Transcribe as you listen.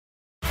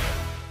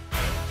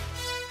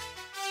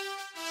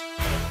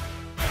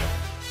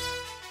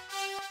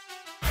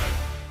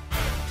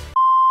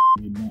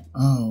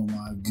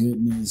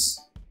goodness.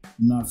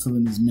 I'm not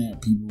feeling this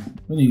map, people.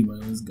 But anyway,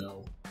 let's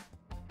go.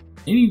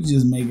 They need to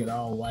just make it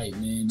all white,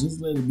 man.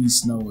 Just let it be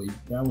snowy.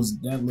 That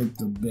looked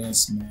the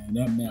best, man.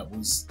 That map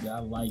was, I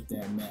like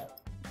that map.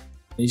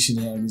 They should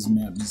have this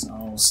map just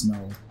all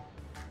snow.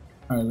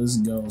 Alright, let's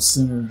go.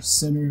 Center,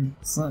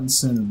 front and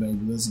center, baby.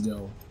 Let's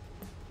go.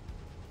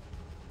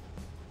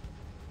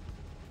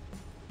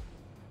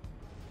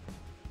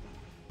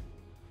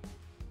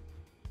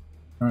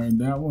 Alright,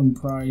 that one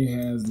probably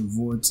has the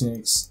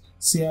vortex.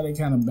 See how they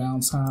kind of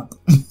bounce hop?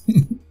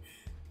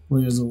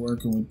 Players are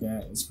working with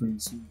that. It's pretty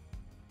sweet.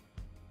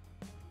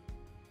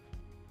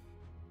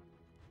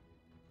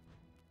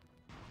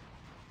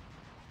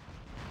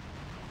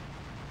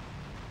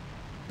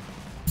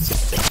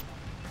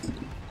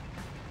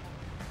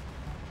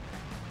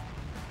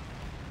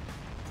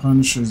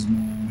 Punishers,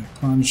 man.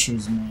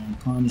 Punishers, man.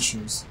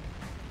 Punishers.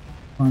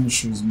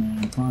 Punishers,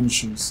 man.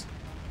 Punishers.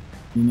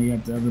 Then they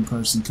got the other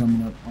person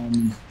coming up on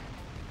me.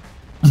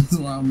 That's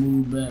why I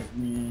moved back,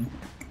 man.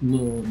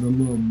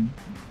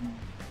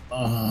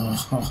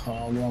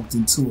 I walked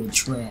into a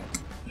trap.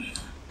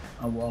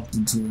 I walked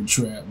into a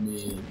trap,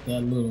 man.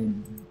 That little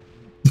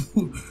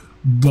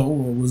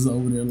boa was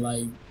over there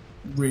like,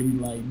 ready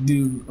like,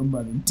 dude, I'm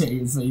about to tear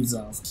your face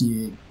off,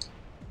 kid.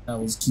 That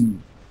was cute.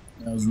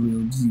 That was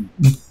real cute.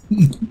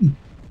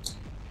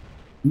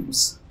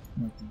 Oops.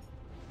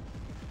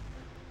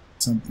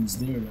 Something's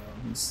there though.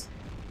 Let's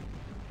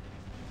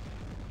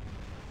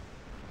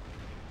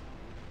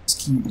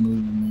keep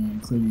moving, man.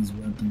 Clear these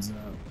weapons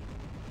out.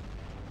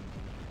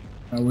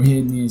 Alright, we're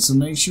heading in. So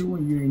make sure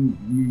when you're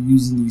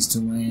using these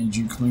terrains,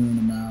 you're clearing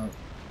them out.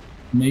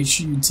 Make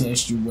sure you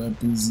test your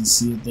weapons and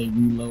see if they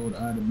reload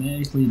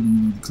automatically, or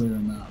you need to clear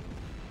them out.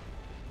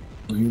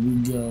 So here we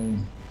go.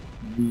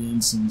 We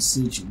in some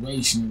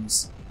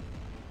situations.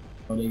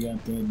 Oh, they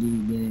got that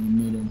dude there in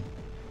the middle.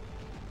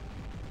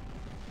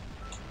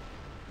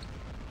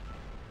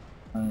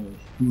 Alright,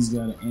 he's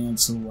got an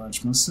answer.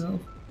 Watch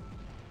myself.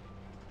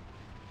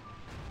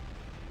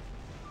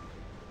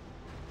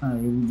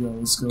 Alright, here we go.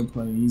 Let's go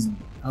play.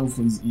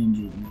 Hopefully he's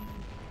injured, man.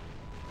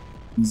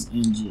 He's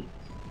injured.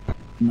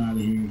 I'm out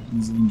of here.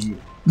 He's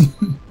injured.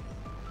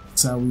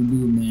 That's how we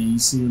do, man. You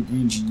see him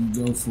injured,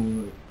 you go for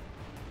it.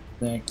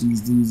 Back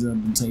these dudes up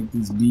and take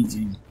this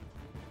beacon.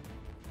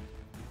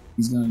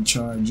 He's gonna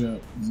charge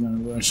up. He's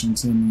gonna rush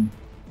into me.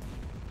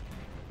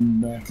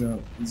 Back up.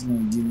 He's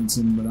gonna get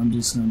into me, but I'm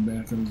just gonna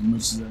back up as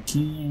much as I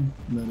can.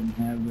 Let him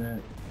have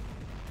that.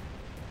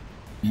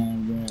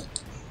 Have that.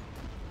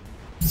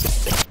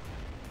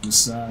 The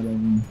side of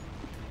him.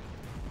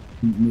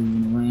 Keep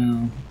moving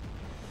around.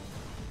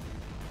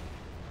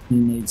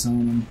 Teammates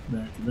on him.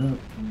 Back it up.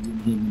 I'm getting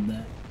hit in the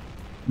back.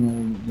 No,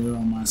 they're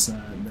on my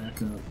side.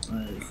 Back up.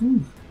 Alright.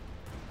 Whew.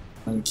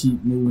 Gotta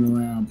keep moving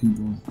around,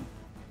 people.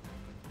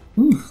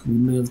 Whew. We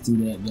lived through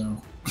that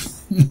though.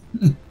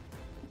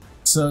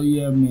 So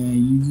yeah, man,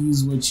 you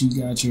use what you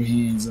got your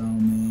hands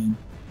on, man.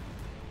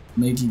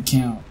 Make it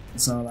count.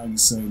 That's all I can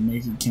say.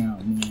 Make it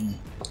count, man.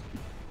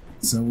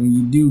 So when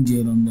you do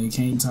get them, they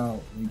can't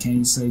talk. They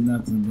can't say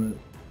nothing but,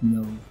 you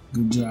know,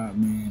 good job,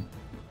 man.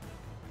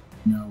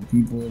 You know,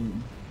 people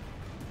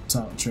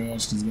talk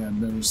trash because they got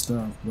better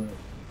stuff, but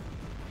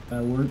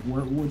that work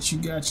what you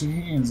got your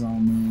hands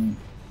on, man.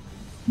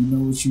 You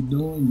know what you're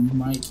doing, you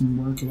might can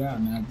work it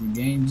out. Now, if the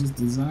game just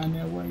designed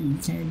that way, you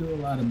can't do a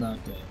lot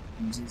about that.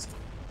 You just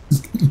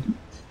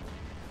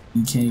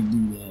you can't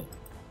do that.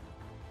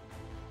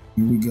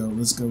 Here we go.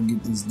 Let's go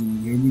get this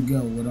dude. Here we go.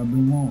 What I've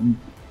been wanting.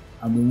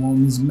 I've been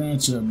wanting this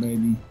matchup,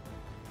 baby.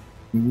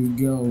 Here we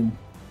go.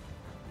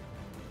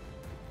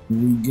 Here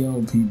we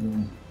go,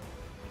 people.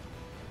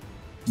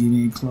 Get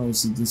in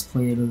close if this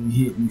player doesn't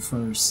hit me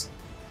first.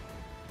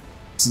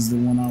 This is the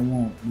one I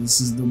want.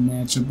 This is the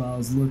matchup I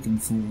was looking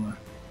for.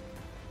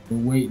 They're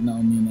waiting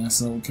on me, and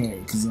that's okay,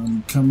 because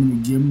I'm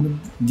coming to give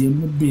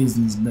them the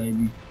business,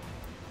 baby.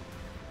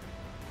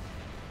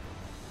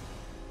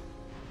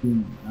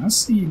 I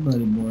see you,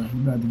 buddy boy.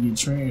 You about to get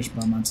trashed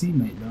by my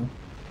teammate, though.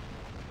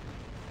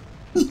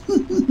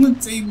 My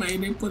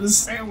teammate, they put a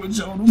sandwich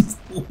on him.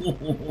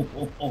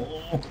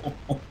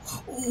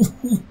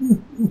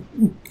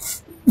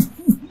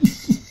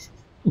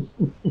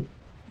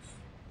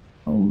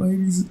 Oh,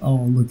 ladies.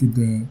 Oh, look at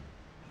that.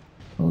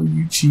 Oh,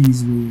 you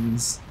cheese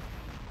whiz.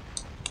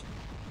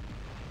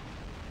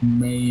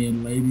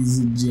 Man, ladies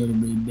and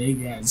gentlemen, they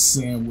got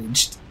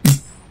sandwiched.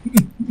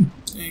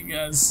 They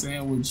got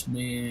sandwiched,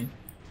 man.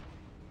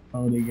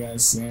 Oh, they got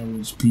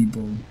sandwiched,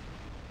 people.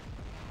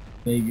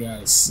 They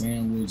got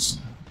sandwiched.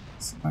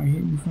 Somebody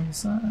hit me from the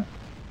side.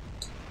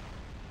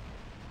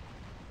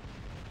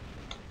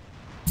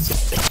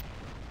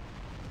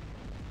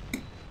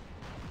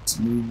 Let's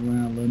move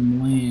around, let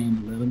him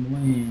land, let him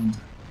land.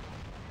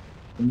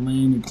 Let him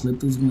land and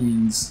clip his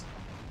wings.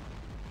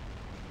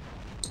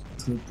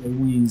 Clip their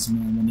wings,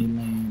 man, when they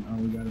land. Oh,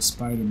 we got a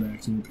spider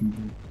back here,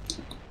 people.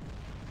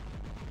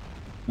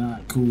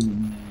 Not cool,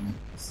 man.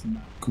 It's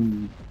not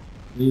cool.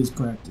 It is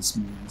practice,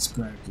 man. It's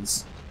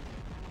practice.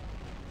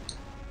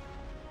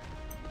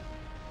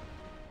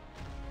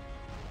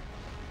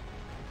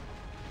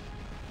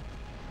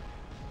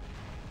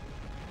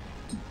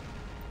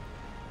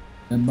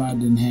 That bot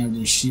didn't have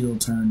their shield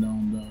turned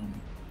on though.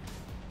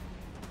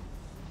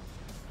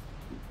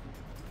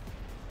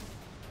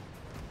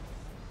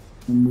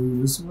 We'll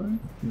move this way.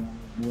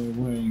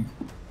 Way.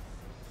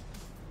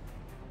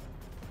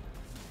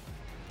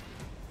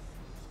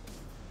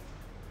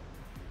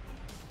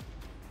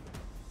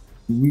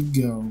 Here we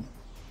go.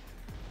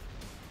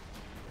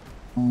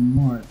 On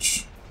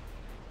March.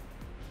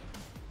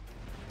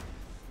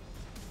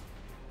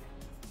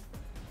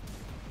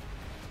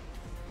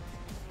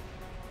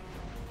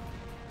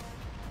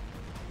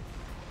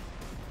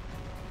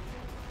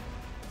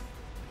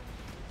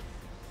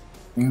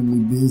 Family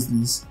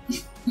business.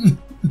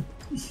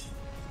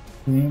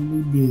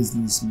 Family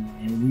business, man.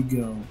 Here we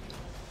go.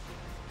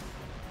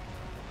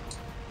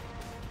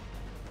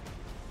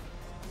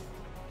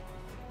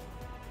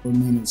 For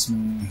minutes,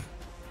 man.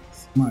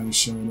 Somebody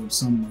showed up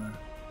somewhere.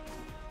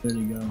 There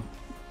you go.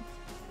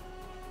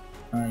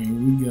 Alright, here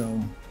we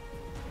go.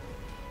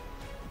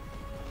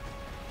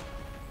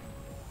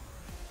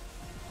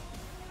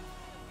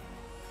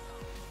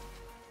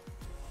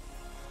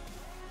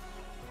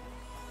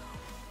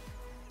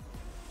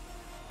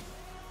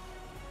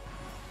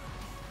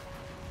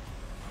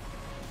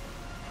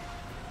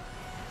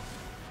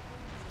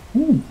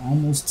 Ooh,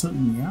 almost took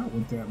me out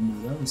with that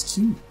move. That was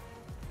cute.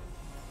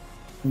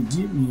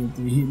 Forget me if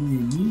they hit me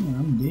again,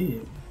 I'm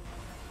dead.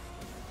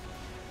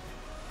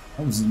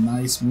 That was a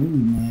nice move,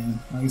 man.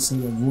 Like I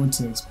said, that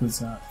vortex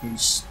puts out a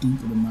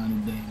stupid amount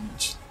of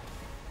damage.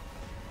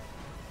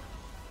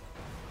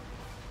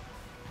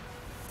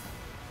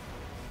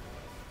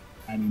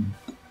 I didn't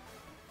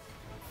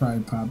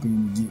probably pop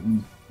in to get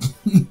me.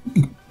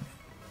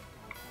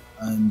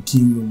 I'm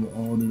king over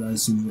all that I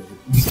surveyed.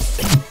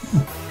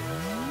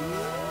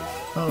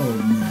 Oh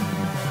man.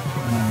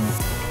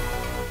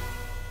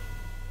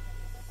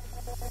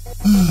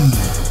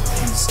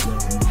 Let's go,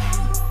 man.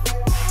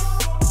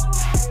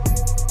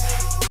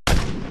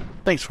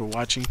 Thanks for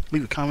watching.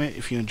 Leave a comment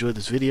if you enjoyed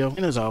this video,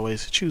 and as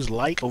always, choose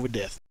like over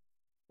death.